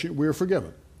reconciliation, we're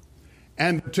forgiven.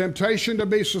 And the temptation to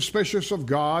be suspicious of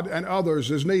God and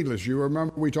others is needless. You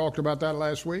remember we talked about that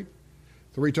last week?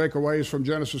 3 takeaways from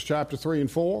Genesis chapter 3 and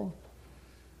 4.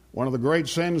 One of the great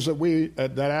sins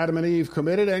that Adam and Eve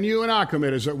committed, and you and I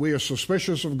committed, is that we are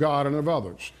suspicious of God and of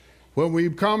others. When we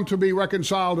come to be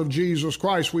reconciled of Jesus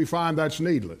Christ, we find that's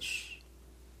needless.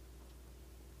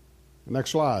 Next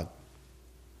slide.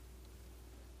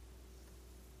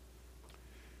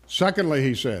 Secondly,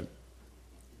 he said,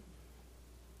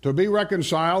 to be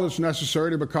reconciled, it's necessary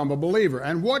to become a believer.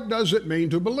 And what does it mean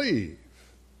to believe?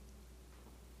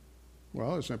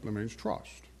 Well, it simply means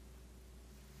trust.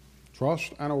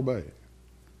 Trust and obey,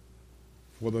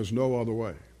 for there's no other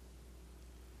way.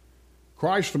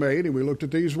 Christ made, and we looked at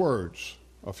these words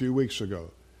a few weeks ago,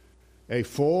 a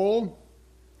full,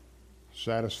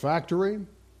 satisfactory,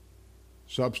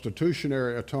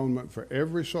 substitutionary atonement for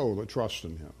every soul that trusts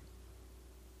in him.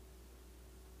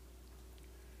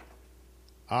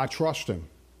 I trust him.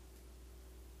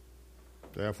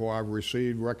 Therefore, I've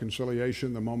received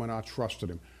reconciliation the moment I trusted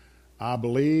him. I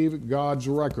believe God's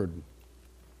record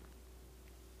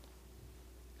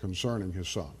concerning his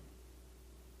Son,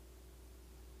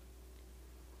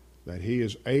 that he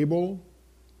is able,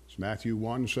 as Matthew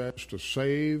 1 says, to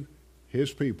save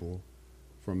his people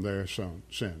from their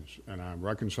sins. And I'm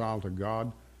reconciled to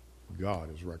God.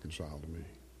 God is reconciled to me.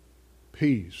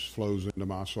 Peace flows into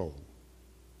my soul.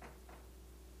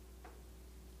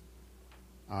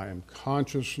 I am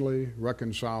consciously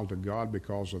reconciled to God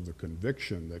because of the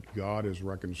conviction that God is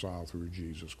reconciled through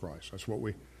Jesus Christ. That's what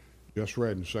we just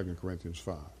read in 2 Corinthians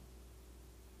 5.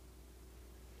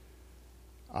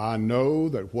 I know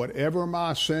that whatever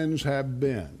my sins have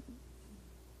been,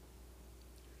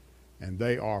 and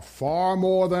they are far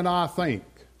more than I think.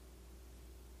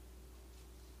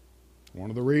 One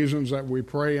of the reasons that we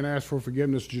pray and ask for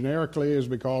forgiveness generically is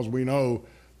because we know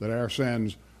that our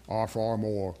sins are far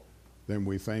more than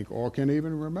we think or can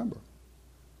even remember.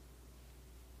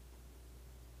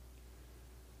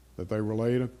 That they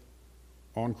relate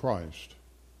on Christ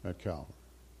at Calvary.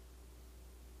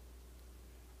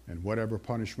 And whatever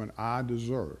punishment I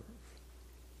deserve,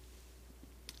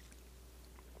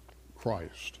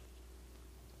 Christ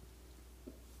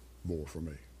bore for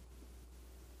me.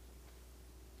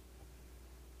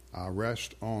 I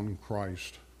rest on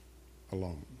Christ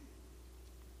alone.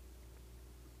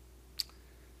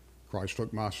 Christ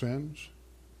took my sins.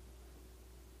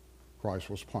 Christ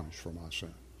was punished for my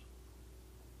sins.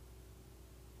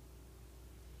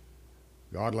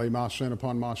 God laid my sin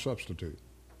upon my substitute.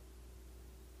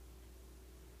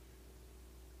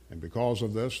 And because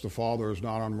of this, the Father is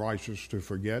not unrighteous to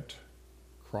forget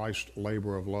Christ's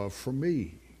labor of love for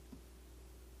me.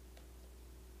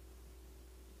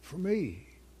 For me.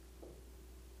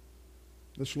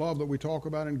 This love that we talk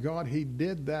about in God, he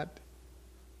did that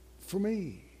for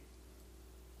me.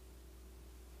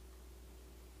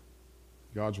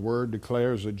 God's word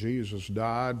declares that Jesus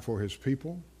died for his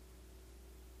people.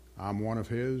 I'm one of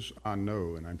his. I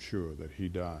know and I'm sure that he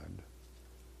died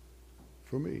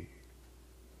for me.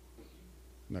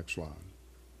 Next slide.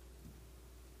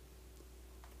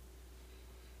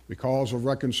 Because of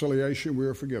reconciliation, we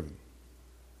are forgiven.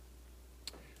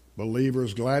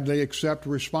 Believers gladly accept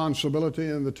responsibility,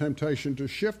 and the temptation to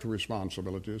shift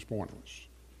responsibility is pointless.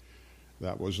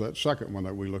 That was that second one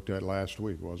that we looked at last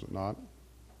week, was it not?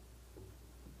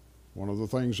 One of the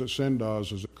things that sin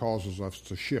does is it causes us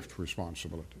to shift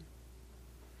responsibility.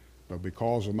 But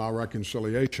because of my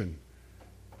reconciliation,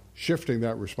 shifting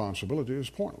that responsibility is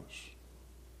pointless.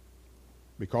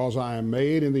 Because I am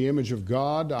made in the image of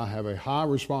God, I have a high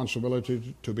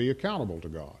responsibility to be accountable to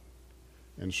God.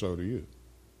 And so do you.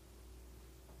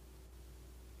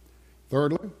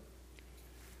 Thirdly,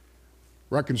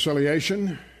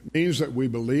 reconciliation means that we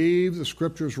believe the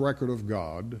Scripture's record of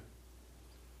God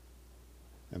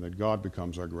and that God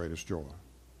becomes our greatest joy.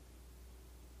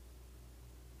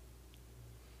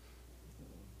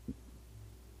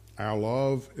 Our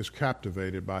love is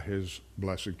captivated by his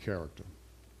blessed character.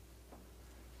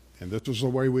 And this is the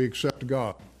way we accept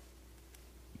God.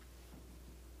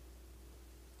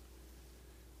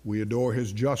 We adore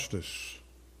his justice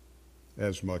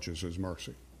as much as his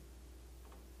mercy.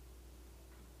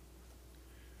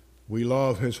 We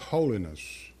love his holiness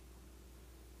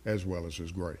as well as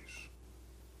his grace.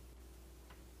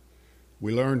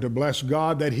 We learn to bless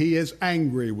God that he is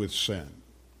angry with sin.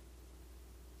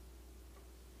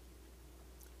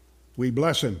 We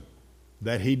bless him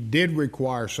that he did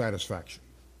require satisfaction.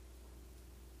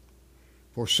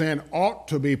 For sin ought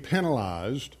to be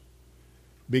penalized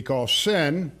because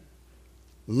sin,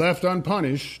 left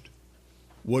unpunished,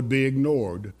 would be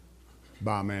ignored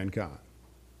by mankind.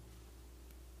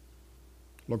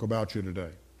 Look about you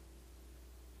today.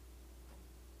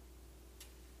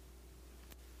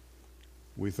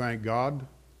 We thank God,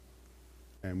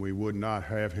 and we would not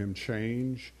have him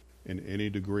change in any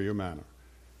degree or manner.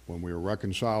 When we are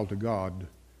reconciled to God,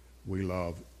 we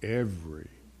love every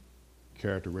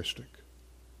characteristic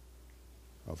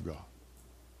of God.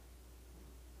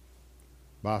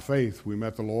 By faith, we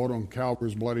met the Lord on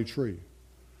Calvary's bloody tree.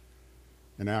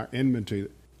 And our enmity,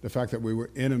 the fact that we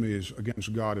were enemies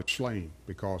against God, is slain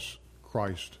because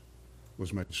Christ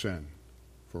was made sin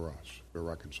for us. We're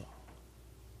reconciled.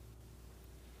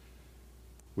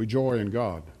 We joy in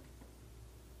God.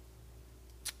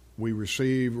 We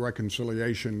receive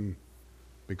reconciliation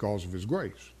because of his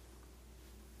grace.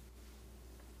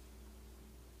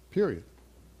 Period.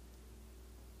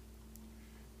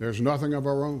 There's nothing of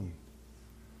our own.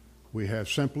 We have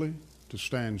simply to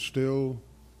stand still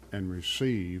and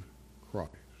receive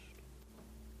Christ.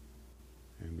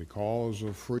 And because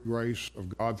of free grace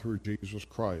of God through Jesus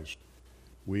Christ,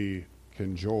 we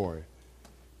can joy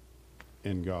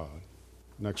in God.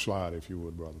 Next slide, if you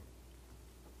would, brother.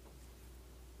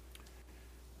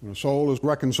 When a soul is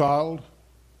reconciled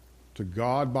to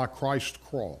God by Christ's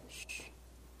cross,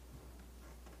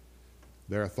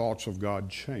 their thoughts of God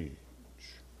change.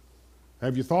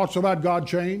 Have your thoughts about God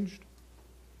changed?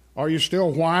 Are you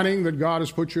still whining that God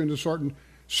has put you into certain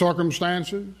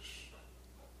circumstances?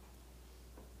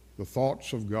 The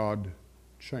thoughts of God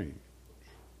change.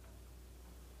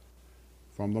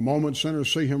 From the moment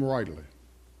sinners see him rightly,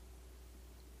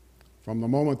 from the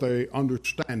moment they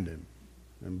understand him,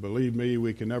 and believe me,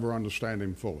 we can never understand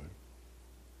him fully,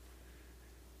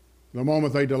 the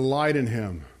moment they delight in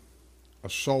him, a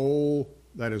soul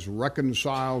that is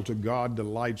reconciled to God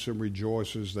delights and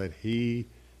rejoices that he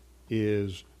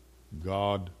is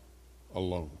God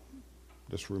alone.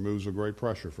 This removes a great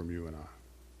pressure from you and I.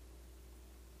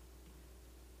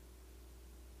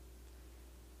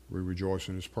 We rejoice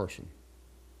in his person.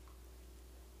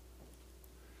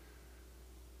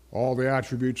 All the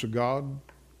attributes of God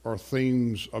are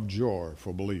themes of joy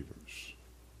for believers.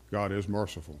 God is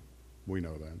merciful. We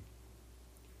know that.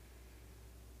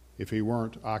 If he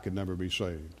weren't, I could never be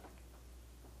saved.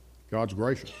 God's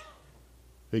gracious.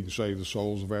 He can save the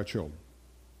souls of our children,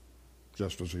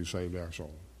 just as he saved our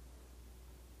soul.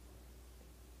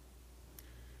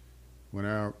 When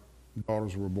our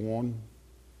daughters were born,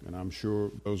 and I'm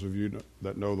sure those of you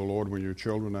that know the Lord, when your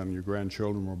children and your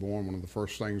grandchildren were born, one of the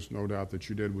first things, no doubt, that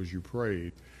you did was you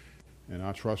prayed. And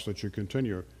I trust that you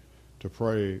continue to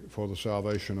pray for the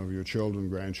salvation of your children,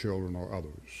 grandchildren, or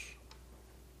others.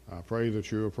 I pray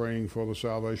that you are praying for the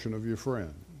salvation of your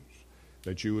friends,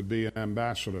 that you would be an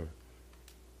ambassador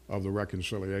of the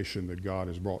reconciliation that God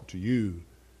has brought to you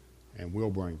and will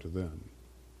bring to them.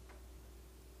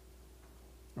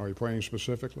 Are you praying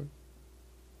specifically?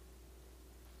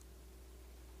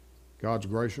 God's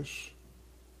gracious.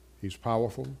 He's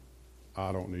powerful.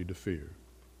 I don't need to fear.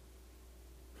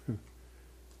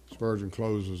 Spurgeon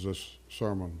closes this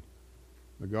sermon.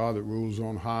 The God that rules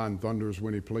on high and thunders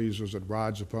when he pleases, that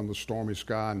rides upon the stormy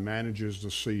sky and manages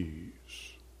the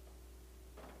seas.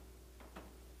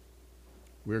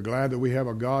 We're glad that we have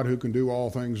a God who can do all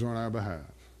things on our behalf.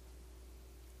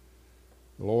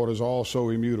 The Lord is also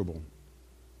immutable,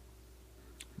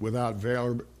 without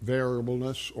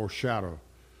variableness or shadow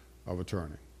of a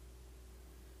turning.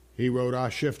 He wrote, I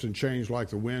shift and change like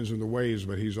the winds and the waves,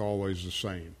 but he's always the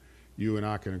same. You and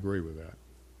I can agree with that.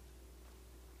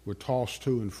 We're tossed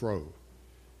to and fro.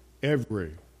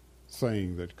 Everything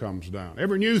that comes down.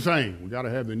 Every new thing. We've got to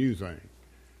have the new thing.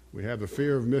 We have the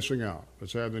fear of missing out.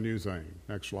 Let's have the new thing.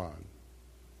 Next slide.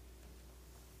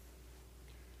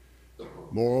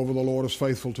 Moreover, the Lord is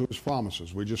faithful to his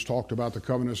promises. We just talked about the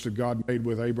covenants that God made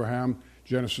with Abraham,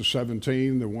 Genesis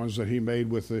 17, the ones that he made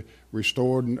with the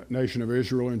restored nation of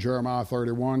Israel in Jeremiah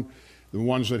 31, the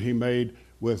ones that he made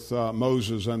with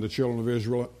Moses and the children of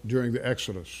Israel during the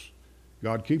Exodus.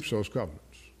 God keeps those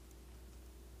covenants.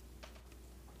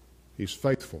 He's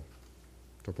faithful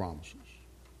to promises.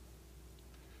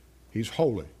 He's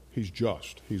holy. He's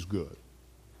just. He's good.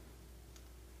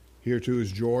 Here too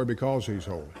is joy because he's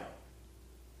holy.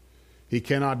 He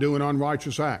cannot do an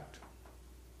unrighteous act.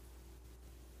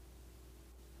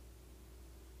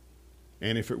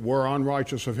 And if it were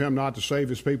unrighteous of him not to save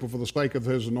his people for the sake of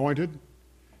his anointed,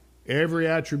 every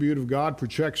attribute of God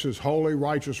projects his holy,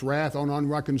 righteous wrath on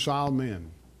unreconciled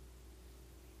men.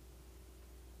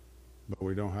 But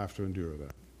we don't have to endure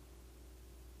that.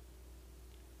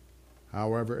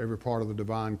 However, every part of the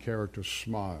divine character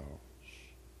smiles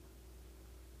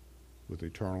with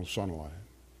eternal sunlight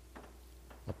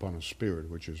upon a spirit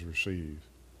which has received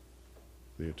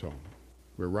the atonement.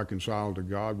 We're reconciled to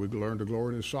God. We learn to glory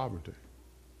in His sovereignty.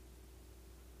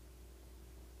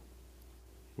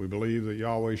 We believe that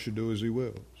Yahweh should do as He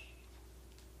wills.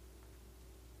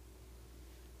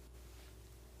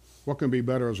 What can be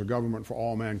better as a government for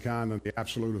all mankind than the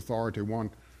absolute authority of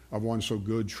one so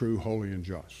good, true, holy, and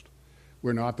just?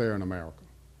 We're not there in America.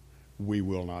 We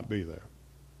will not be there.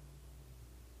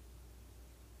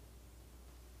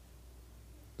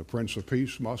 The Prince of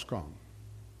Peace must come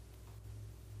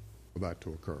for that to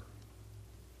occur.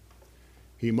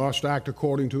 He must act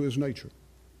according to His nature.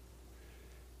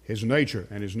 His nature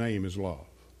and His name is love.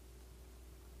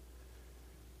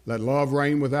 Let love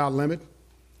reign without limit,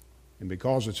 and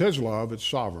because it's His love, it's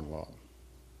sovereign love.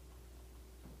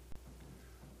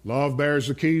 Love bears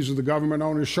the keys of the government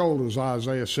on His shoulders,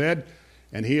 Isaiah said,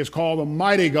 and He is called the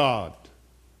mighty God.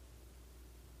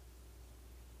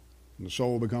 And the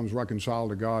soul becomes reconciled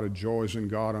to God, it joys in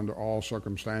God under all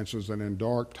circumstances, and in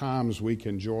dark times we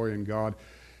can joy in God.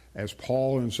 As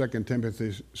Paul in 2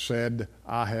 Timothy said,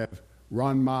 I have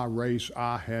run my race,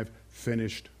 I have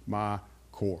finished my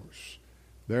course.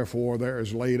 Therefore there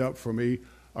is laid up for me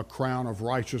a crown of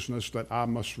righteousness that I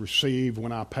must receive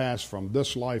when I pass from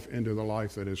this life into the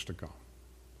life that is to come.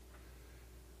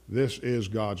 This is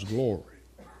God's glory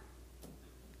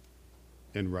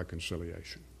in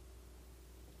reconciliation.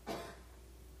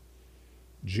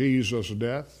 Jesus'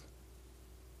 death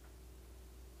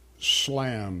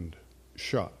slammed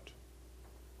shut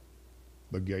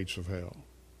the gates of hell.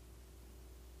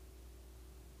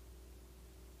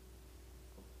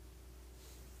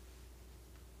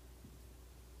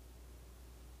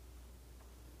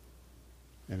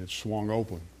 And it swung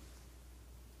open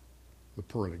the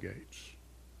pearly gates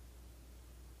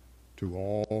to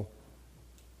all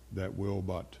that will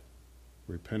but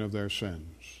repent of their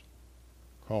sins,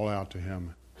 call out to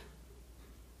Him,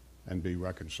 and be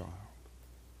reconciled.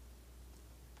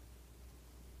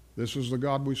 This is the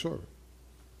God we serve.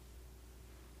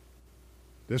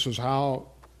 This is how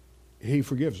He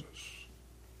forgives us.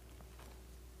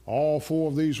 All four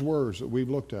of these words that we've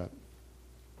looked at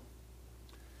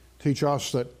teach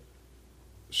us that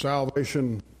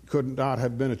salvation could not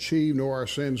have been achieved nor our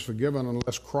sins forgiven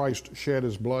unless Christ shed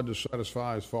His blood to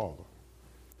satisfy His Father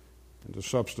and to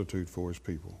substitute for His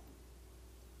people.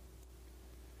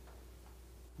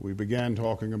 We began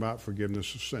talking about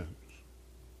forgiveness of sins.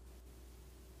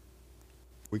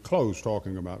 We closed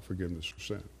talking about forgiveness of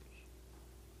sins.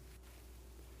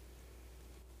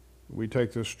 We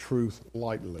take this truth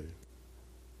lightly,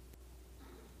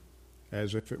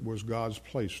 as if it was God's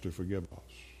place to forgive us.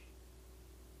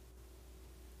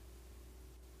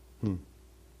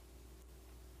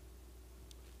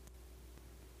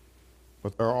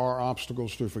 But there are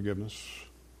obstacles to forgiveness,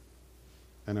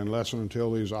 and unless and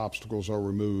until these obstacles are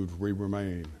removed, we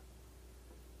remain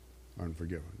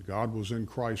unforgiven. God was in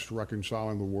Christ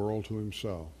reconciling the world to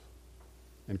Himself,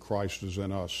 and Christ is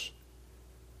in us,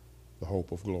 the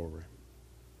hope of glory.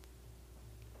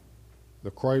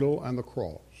 The cradle and the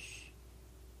cross.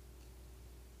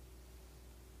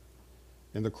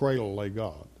 In the cradle lay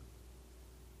God.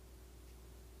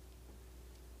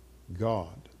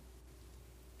 God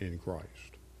in Christ.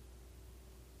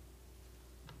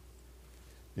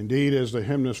 Indeed, as the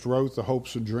hymnist wrote, the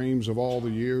hopes and dreams of all the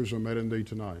years are met in Thee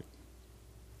tonight.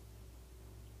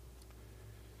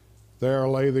 There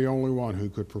lay the only one who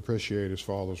could propitiate His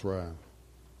Father's wrath.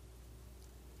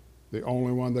 The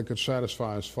only one that could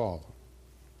satisfy His Father.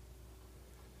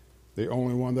 The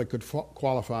only one that could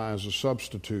qualify as a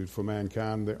substitute for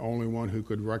mankind. The only one who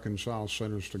could reconcile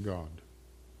sinners to God.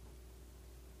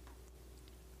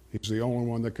 He's the only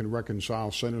one that can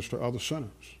reconcile sinners to other sinners.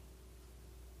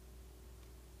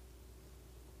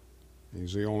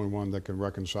 He's the only one that can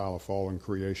reconcile a fallen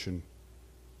creation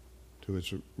to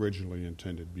its originally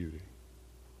intended beauty.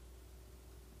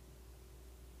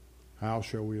 How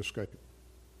shall we escape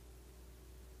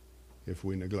if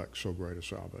we neglect so great a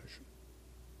salvation?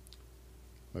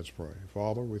 Let's pray.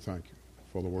 Father, we thank You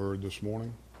for the word this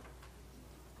morning.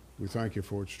 We thank You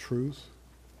for its truth.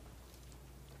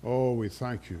 Oh, we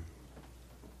thank You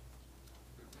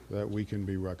that we can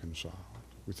be reconciled.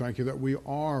 We thank You that we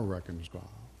are reconciled,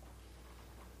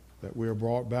 that we are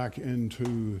brought back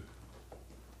into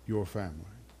Your family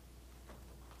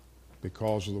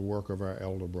because of the work of our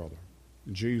elder brother.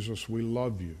 Jesus, we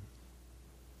love You.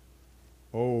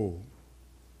 Oh,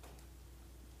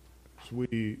 as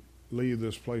we leave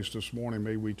this place this morning,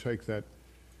 may we take that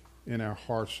in our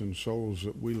hearts and souls,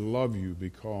 that we love You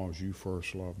because You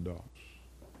first loved us.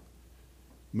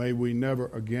 May we never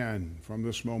again, from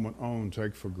this moment on,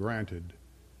 take for granted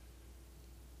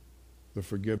the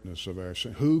forgiveness of our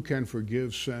sin. Who can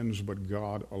forgive sins but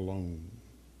God alone?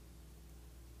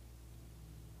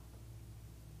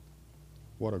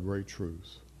 What a great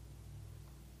truth.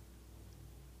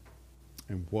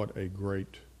 And what a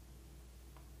great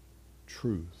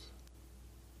truth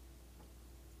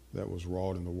that was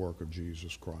wrought in the work of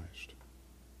Jesus Christ.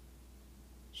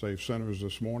 Save sinners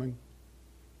this morning.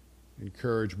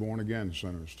 Encourage born-again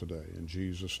sinners today. In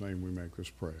Jesus' name we make this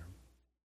prayer.